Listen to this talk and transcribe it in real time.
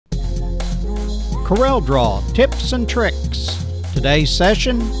CorelDRAW Tips and Tricks. Today's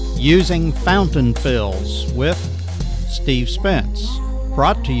session, using fountain fills with Steve Spence.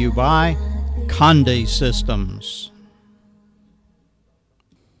 Brought to you by Conde Systems.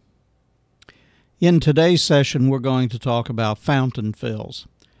 In today's session, we're going to talk about fountain fills.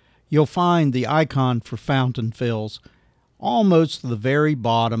 You'll find the icon for fountain fills almost to the very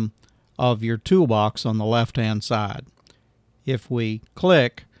bottom of your toolbox on the left-hand side. If we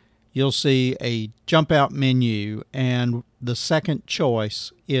click, you'll see a jump out menu, and the second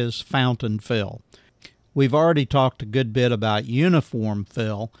choice is fountain fill. We've already talked a good bit about uniform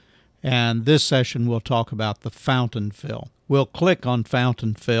fill, and this session we'll talk about the fountain fill. We'll click on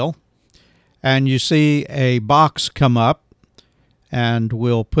fountain fill, and you see a box come up, and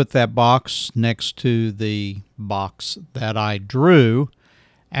we'll put that box next to the box that I drew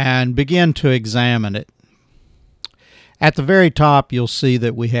and begin to examine it. At the very top, you'll see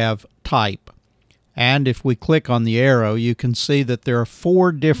that we have type, and if we click on the arrow, you can see that there are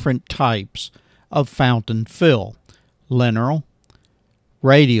 4 different types of fountain fill: linear,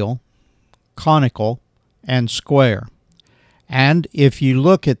 radial, conical, and square. And if you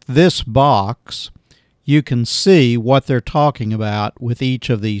look at this box, you can see what they're talking about with each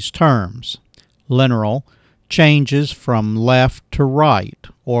of these terms. Linear changes from left to right,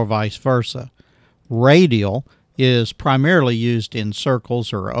 or vice versa. Radial is primarily used in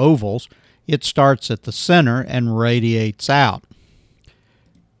circles or ovals. It starts at the center and radiates out.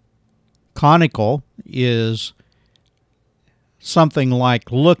 Conical is something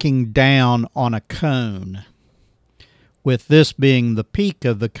like looking down on a cone, with this being the peak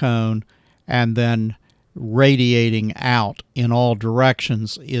of the cone, and then radiating out in all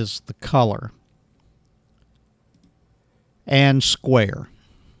directions is the color. And square.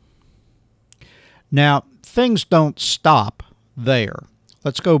 Now, things don't stop there.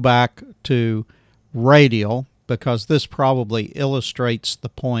 Let's go back to radial, because this probably illustrates the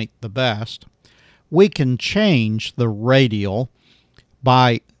point the best. We can change the radial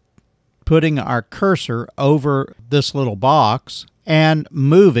by putting our cursor over this little box and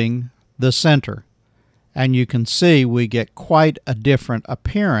moving the center. And you can see we get quite a different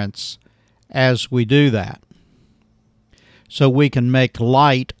appearance as we do that. So we can make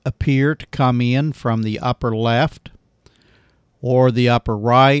light appear to come in from the upper left or the upper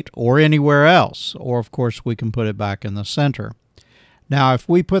right or anywhere else. Or of course we can put it back in the center. Now if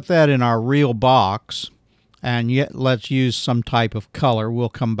we put that in our real box, and yet let's use some type of color. We'll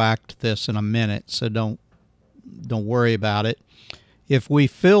come back to this in a minute, so don't worry about it. If we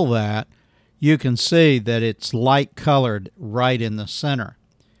fill that, you can see that it's light colored right in the center.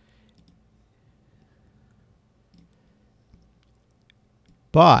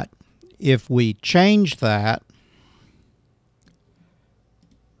 But if we change that,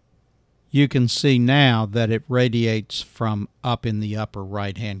 you can see now that it radiates from up in the upper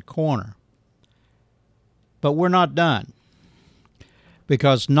right-hand corner. But we're not done,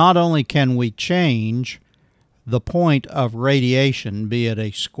 because not only can we change the point of radiation, be it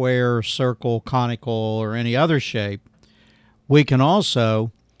a square, circle, conical, or any other shape, we can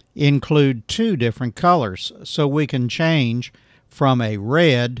also include 2 different colors. So we can change from a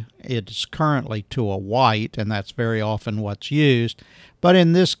red, it's currently, to a white, and that's very often what's used. But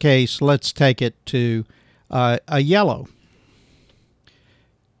in this case, let's take it to a yellow.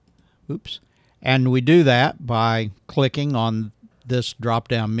 Oops. And we do that by clicking on this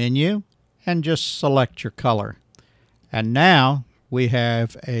drop-down menu and just select your color. And now we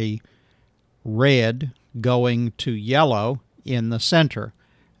have a red going to yellow in the center.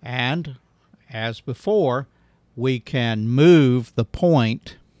 And as before, we can move the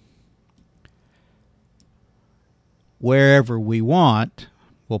point wherever we want.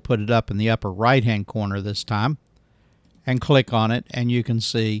 We'll put it up in the upper right-hand corner this time and click on it, and you can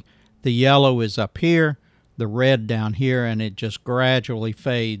see the yellow is up here, the red down here, and it just gradually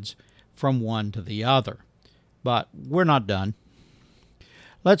fades from one to the other. But we're not done.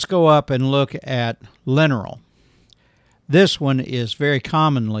 Let's go up and look at linear. This one is very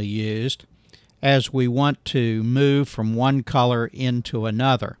commonly used as we want to move from one color into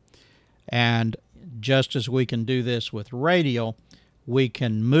another. And just as we can do this with radial, we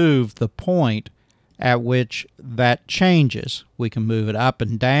can move the point at which that changes. We can move it up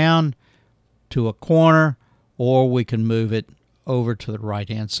and down to a corner, or we can move it over to the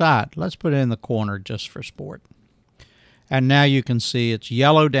right-hand side. Let's put it in the corner just for sport. And now you can see it's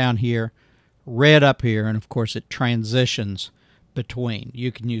yellow down here, red up here, and of course it transitions between.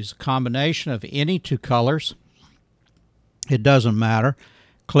 You can use a combination of any 2 colors. It doesn't matter.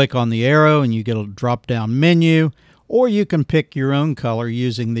 Click on the arrow and you get a drop-down menu, or you can pick your own color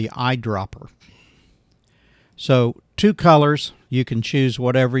using the eyedropper. So 2 colors, you can choose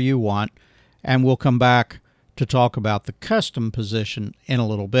whatever you want, and we'll come back to talk about the custom position in a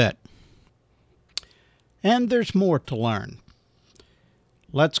little bit. And there's more to learn.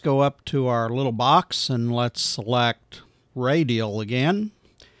 Let's go up to our little box and let's select radial again.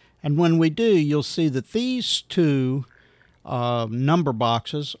 And when we do, you'll see that these 2 number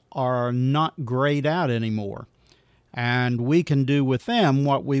boxes are not grayed out anymore. And we can do with them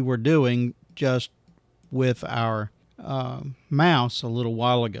what we were doing just with our mouse a little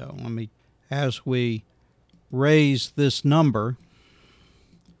while ago. As we raise this number,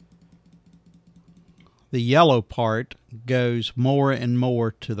 the yellow part goes more and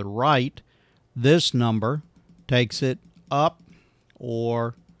more to the right. This number takes it up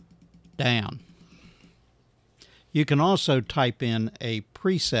or down. You can also type in a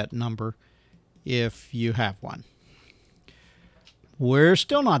preset number if you have one. We're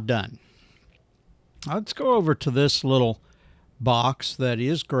still not done. Let's go over to this little box that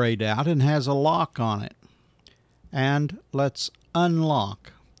is grayed out and has a lock on it. And let's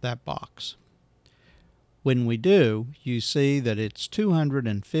unlock that box. When we do, you see that it's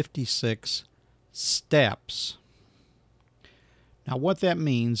 256 steps. Now what that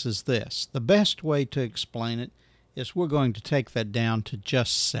means is this. The best way to explain it is we're going to take that down to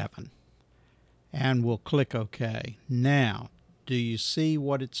just 7. And we'll click OK. Now, do you see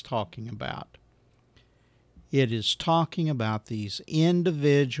what it's talking about? It is talking about these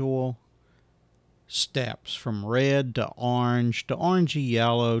individual steps from red to orangey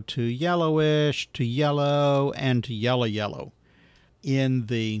yellow to yellowish to yellow and to yellow. In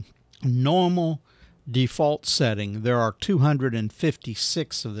the normal default setting, there are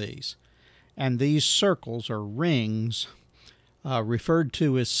 256 of these, and these circles or rings referred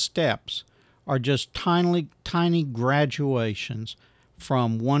to as steps are just tiny graduations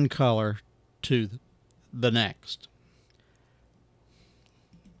from one color to the next.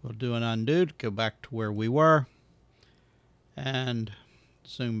 We'll do an undo to go back to where we were and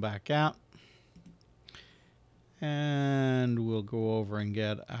zoom back out. And we'll go over and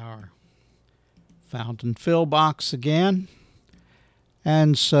get our fountain fill box again.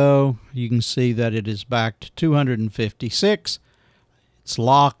 And so you can see that it is back to 256. It's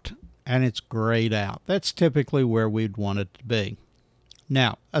locked and it's grayed out. That's typically where we'd want it to be.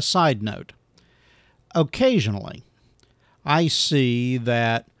 Now, a side note. Occasionally, I see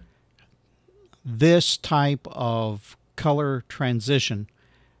that this type of color transition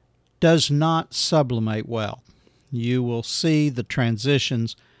does not sublimate well. You will see the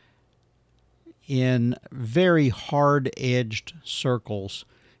transitions in very hard-edged circles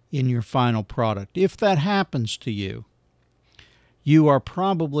in your final product. If that happens to you, you are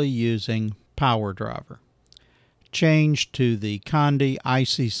probably using PowerDriver. Change to the Conde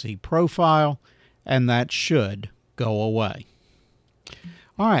ICC profile, and that should go away.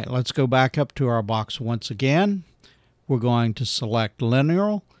 All right, let's go back up to our box once again. We're going to select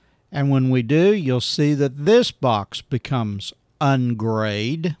linear, and when we do, you'll see that this box becomes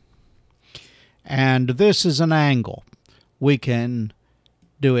ungrayed, and this is an angle. We can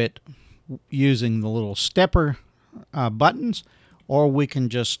do it using the little stepper buttons, or we can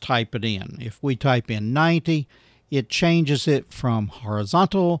just type it in. If we type in 90, it changes it from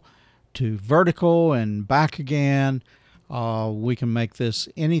horizontal to vertical and back again. We can make this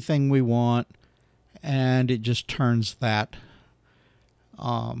anything we want, and it just turns that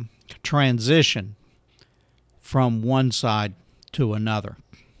transition from one side to another.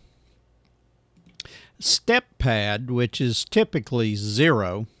 Step pad, which is typically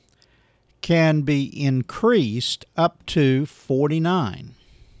 0, can be increased up to 49.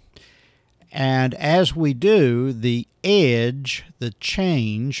 And as we do, the edge, the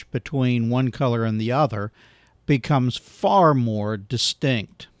change between one color and the other, becomes far more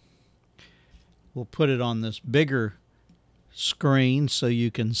distinct. We'll put it on this bigger screen so you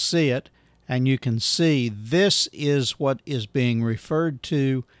can see it, and you can see this is what is being referred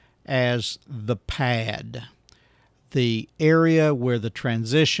to as the pad, the area where the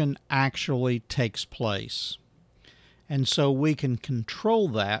transition actually takes place. And so we can control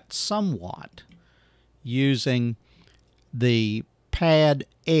that somewhat using the pad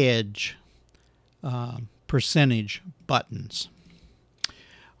edge percentage buttons.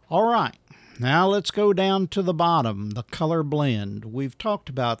 All right, now let's go down to the bottom, the color blend. We've talked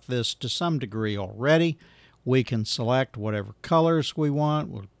about this to some degree already. We can select whatever colors we want.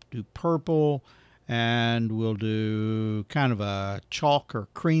 We'll do purple, and we'll do kind of a chalk or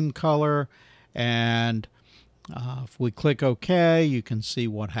cream color, and if we click OK, you can see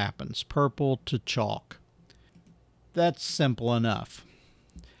what happens, purple to chalk. That's simple enough.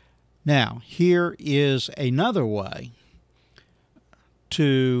 Now, here is another way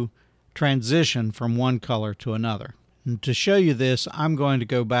to transition from one color to another. And to show you this, I'm going to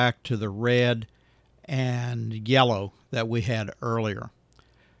go back to the red and yellow that we had earlier.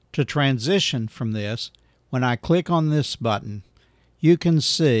 To transition from this, when I click on this button, you can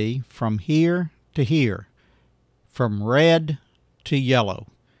see from here to here, from red to yellow.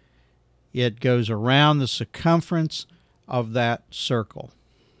 It goes around the circumference of that circle.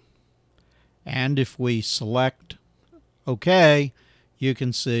 And if we select OK, you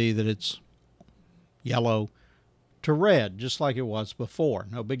can see that it's yellow to red, just like it was before.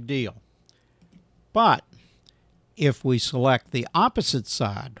 No big deal. But if we select the opposite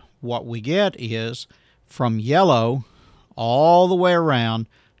side, what we get is from yellow all the way around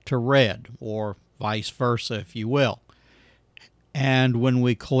to red, or vice versa, if you will. And when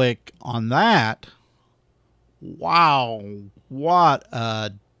we click on that, wow, what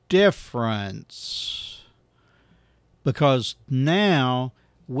a difference. Because now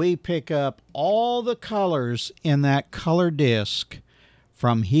we pick up all the colors in that color disc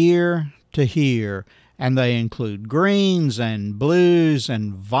from here to here, and they include greens and blues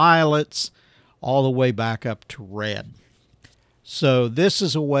and violets all the way back up to red. So this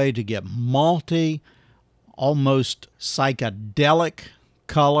is a way to get almost psychedelic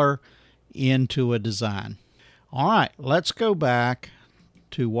color into a design. All right, let's go back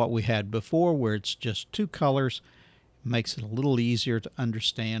to what we had before, where it's just two colors. It makes it a little easier to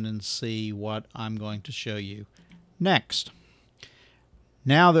understand and see what I'm going to show you next.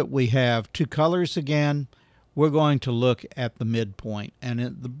 Now that we have two colors again, we're going to look at the midpoint. And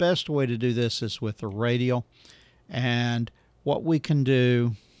the best way to do this is with the radial. And what we can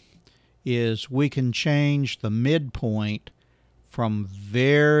do is we can change the midpoint from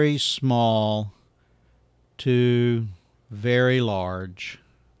very small to very large.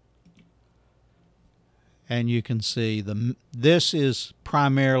 And you can see this is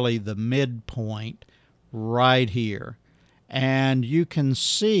primarily the midpoint right here. And you can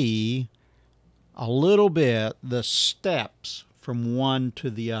see a little bit the steps from one to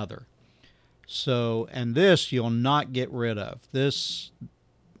the other. So, and this you'll not get rid of. This,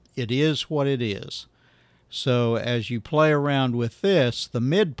 it is what it is. So as you play around with this, the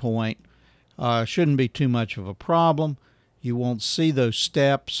midpoint shouldn't be too much of a problem. You won't see those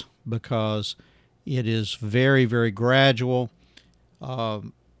steps because it is very, very gradual.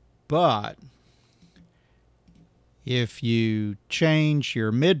 But if you change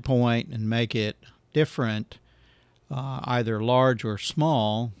your midpoint and make it different, either large or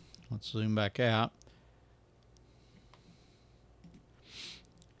small, let's zoom back out.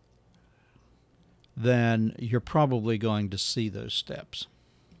 Then you're probably going to see those steps.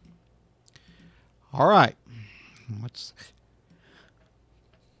 All right, let's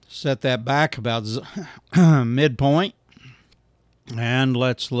set that back about midpoint. And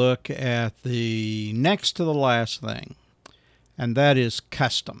let's look at the next to the last thing, and that is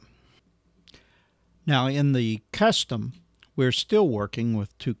custom. Now in the custom, we're still working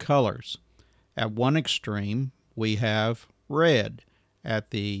with two colors. At one extreme, we have red. At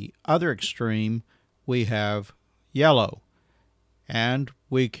the other extreme, we have yellow. And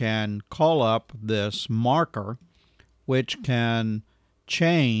we can call up this marker, which can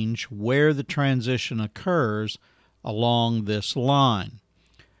change where the transition occurs along this line.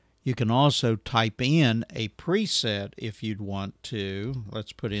 You can also type in a preset if you'd want to.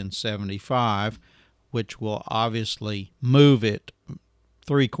 Let's put in 75, which will obviously move it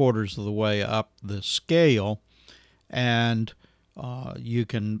 3/4 of the way up the scale, and you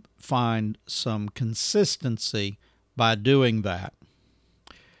can find some consistency by doing that.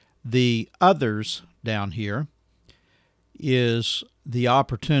 The others down here is the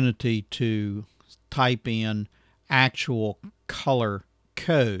opportunity to type in actual color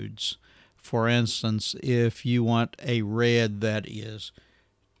codes. For instance, if you want a red that is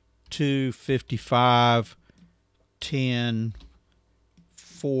 255 10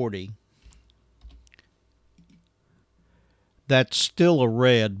 40, that's still a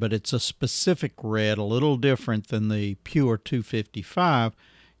red, but it's a specific red, a little different than the pure 255.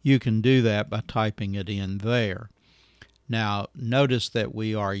 You can do that by typing it in there. Now notice that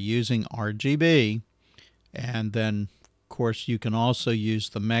we are using RGB, and then of course you can also use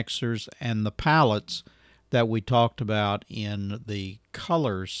the mixers and the palettes that we talked about in the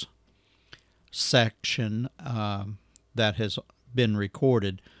colors section that has been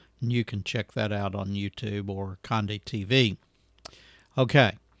recorded, and you can check that out on YouTube or Conde TV.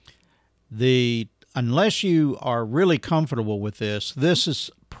 Okay, unless you are really comfortable with this, this is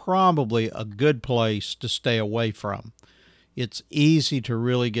probably a good place to stay away from. It's easy to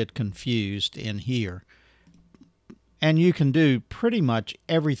really get confused in here. And you can do pretty much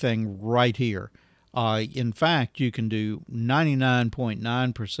everything right here. In fact, you can do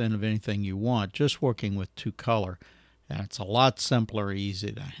 99.9% of anything you want just working with two color. And it's a lot simpler,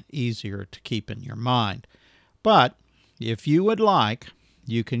 easier to keep in your mind. But if you would like,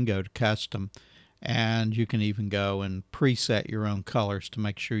 you can go to custom, and you can even go and preset your own colors to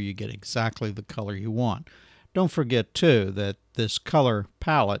make sure you get exactly the color you want. Don't forget too that this color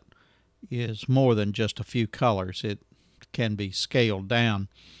palette is more than just a few colors. It can be scaled down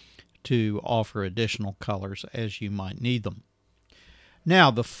to offer additional colors as you might need them.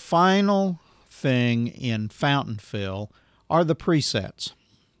 Now, the final thing in Fountain Fill are the presets.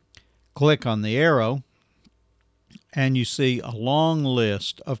 Click on the arrow and you see a long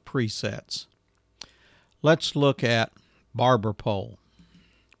list of presets. Let's look at barber pole.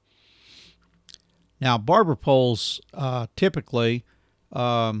 Now, barber poles typically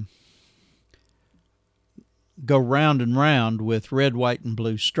go round and round with red, white, and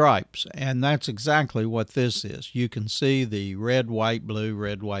blue stripes, and that's exactly what this is. You can see the red, white, blue,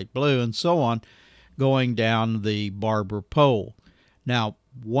 and so on going down the barber pole. Now,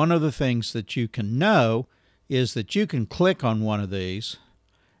 one of the things that you can know is that you can click on one of these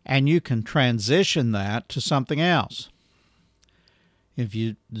and you can transition that to something else. If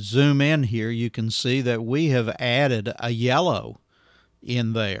you zoom in here, you can see that we have added a yellow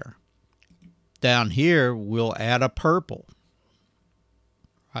in there. Down here, we'll add a purple.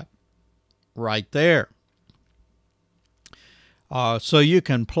 Right there. So you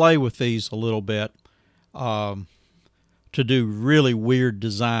can play with these a little bit to do really weird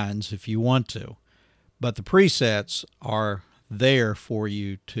designs if you want to. But the presets are there for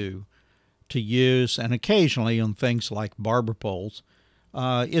you to use, and occasionally on things like barber poles,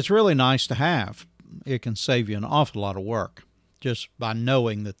 it's really nice to have. It can save you an awful lot of work just by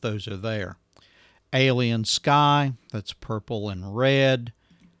knowing that those are there. Alien sky, that's purple and red.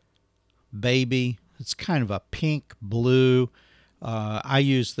 Baby, it's kind of a pink blue. I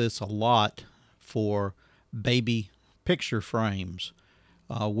use this a lot for baby picture frames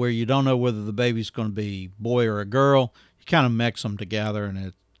where you don't know whether the baby's going to be a boy or a girl. You kind of mix them together and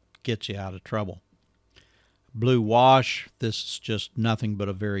it gets you out of trouble. Blue wash, this is just nothing but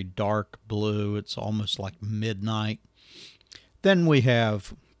a very dark blue. It's almost like midnight. Then we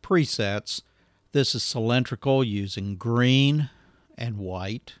have presets. This is cylindrical using green and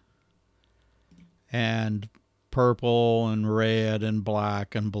white and purple and red and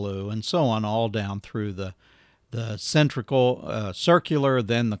black and blue and so on, all down through the circular,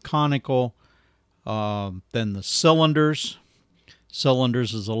 then the conical, then the cylinders.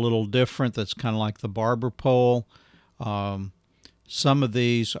 Cylinders is a little different. That's kind of like the barber pole. Some of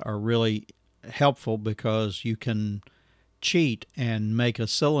these are really helpful because you can cheat and make a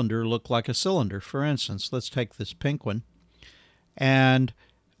cylinder look like a cylinder. For instance, let's take this pink one, and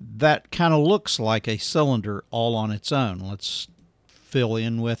that kind of looks like a cylinder all on its own. Let's fill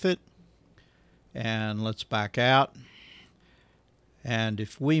in with it, and let's back out. And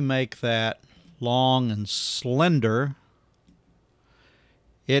if we make that long and slender,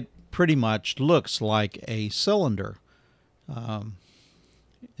 it pretty much looks like a cylinder.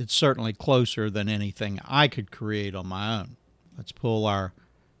 It's certainly closer than anything I could create on my own. Let's pull our,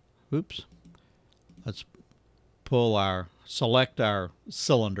 select our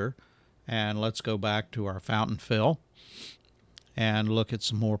cylinder, and let's go back to our fountain fill and look at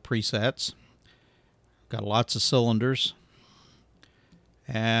some more presets. Got lots of cylinders,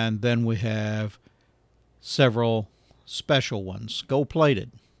 and then we have several special ones.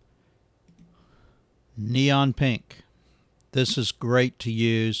 Gold-plated, neon pink. This is great to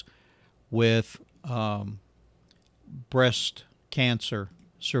use with breast cancer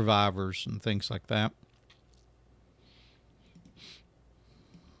survivors and things like that.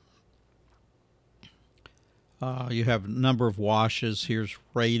 You have a number of washes. Here's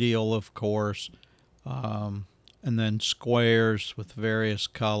radial, of course, and then squares with various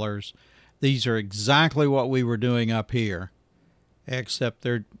colors. These are exactly what we were doing up here, except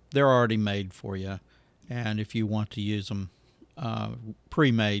they're already made for you. And if you want to use them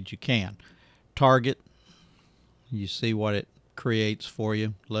pre-made, you can. Target, you see what it creates for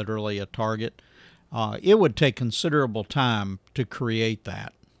you, literally a target. It would take considerable time to create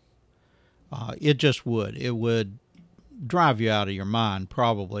that. It just would. It would drive you out of your mind,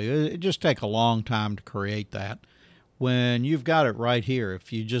 probably. It'd just take a long time to create that. When you've got it right here,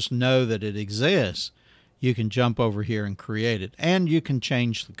 if you just know that it exists, you can jump over here and create it. And you can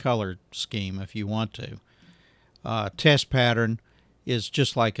change the color scheme if you want to. Test pattern is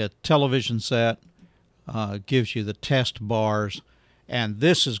just like a television set. gives you the test bars, and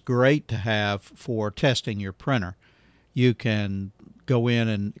this is great to have for testing your printer. You can go in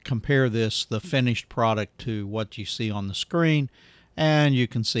and compare the finished product to what you see on the screen, and you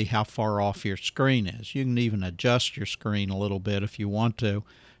can see how far off your screen is. You can even adjust your screen a little bit if you want to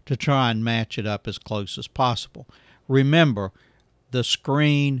try and match it up as close as possible. Remember, the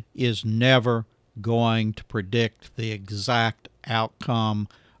screen is never going to predict the exact outcome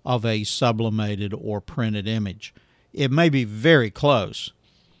of a sublimated or printed image. It may be very close,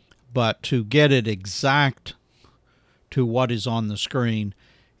 but to get it exact to what is on the screen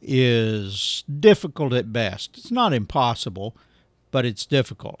is difficult at best. It's not impossible, but it's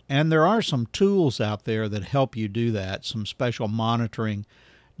difficult. And there are some tools out there that help you do that, some special monitoring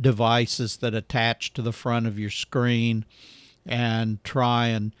devices that attach to the front of your screen and try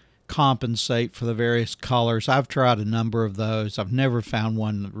and compensate for the various colors. I've tried a number of those. I've never found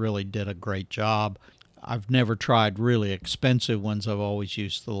one that really did a great job. I've never tried really expensive ones. I've always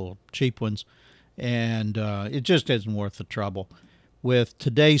used the little cheap ones, and it just isn't worth the trouble. With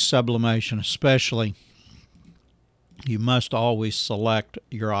today's sublimation especially, you must always select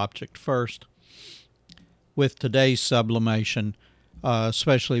your object first. With today's sublimation,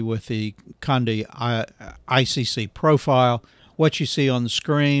 especially with the Conde ICC profile, what you see on the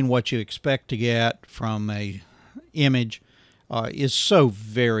screen, what you expect to get from a image is so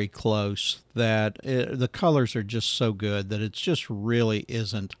very close that the colors are just so good that it just really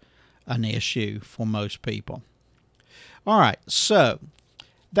isn't an issue for most people. All right, so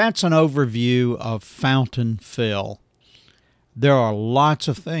that's an overview of fountain fill. There are lots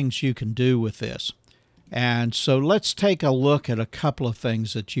of things you can do with this. And so let's take a look at a couple of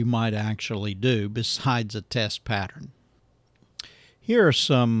things that you might actually do besides a test pattern. Here are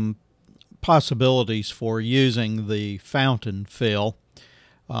some possibilities for using the fountain fill.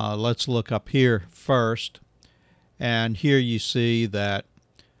 Let's look up here first. And here you see that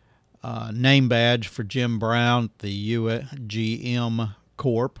name badge for Jim Brown, the UGM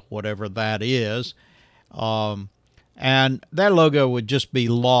Corp, whatever that is. And that logo would just be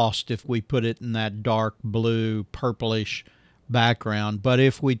lost if we put it in that dark blue, purplish background. But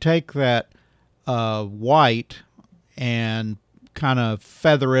if we take that white and kind of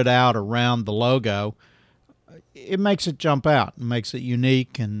feather it out around the logo, it makes it jump out. It makes it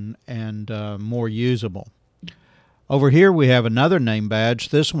unique and more usable. Over here we have another name badge.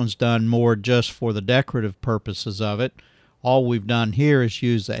 This one's done more just for the decorative purposes of it. All we've done here is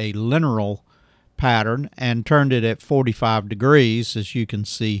use a lineal pattern and turned it at 45 degrees, as you can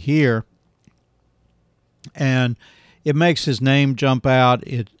see here, and it makes his name jump out.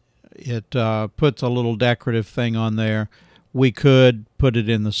 It puts a little decorative thing on there. We could put it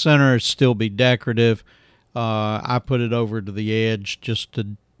in the center, still be decorative. I put it over to the edge just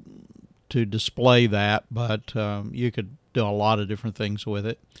to display that, but you could do a lot of different things with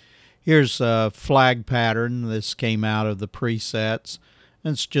it. Here's a flag pattern. This came out of the presets.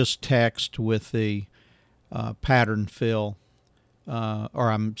 It's just text with the pattern fill,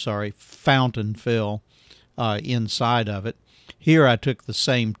 fountain fill inside of it. Here I took the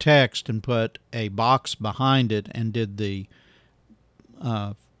same text and put a box behind it and did the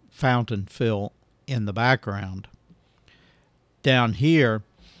fountain fill in the background. Down here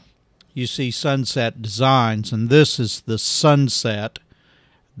you see Sunset Designs, and this is the sunset,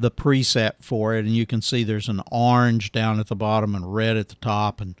 the preset for it, and you can see there's an orange down at the bottom and red at the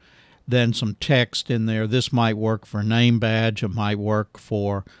top, and then some text in there. This might work for a name badge. It might work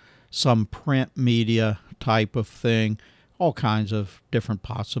for some print media type of thing. All kinds of different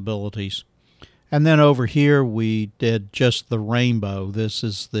possibilities. And then over here we did just the rainbow. This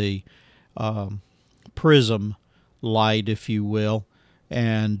is the prism light, if you will,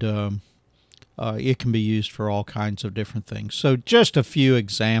 and it can be used for all kinds of different things. So just a few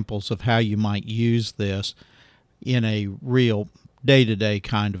examples of how you might use this in a real day-to-day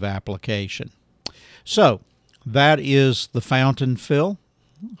kind of application. So that is the fountain fill.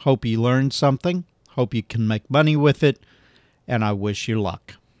 Hope you learned something. Hope you can make money with it, and I wish you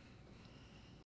luck.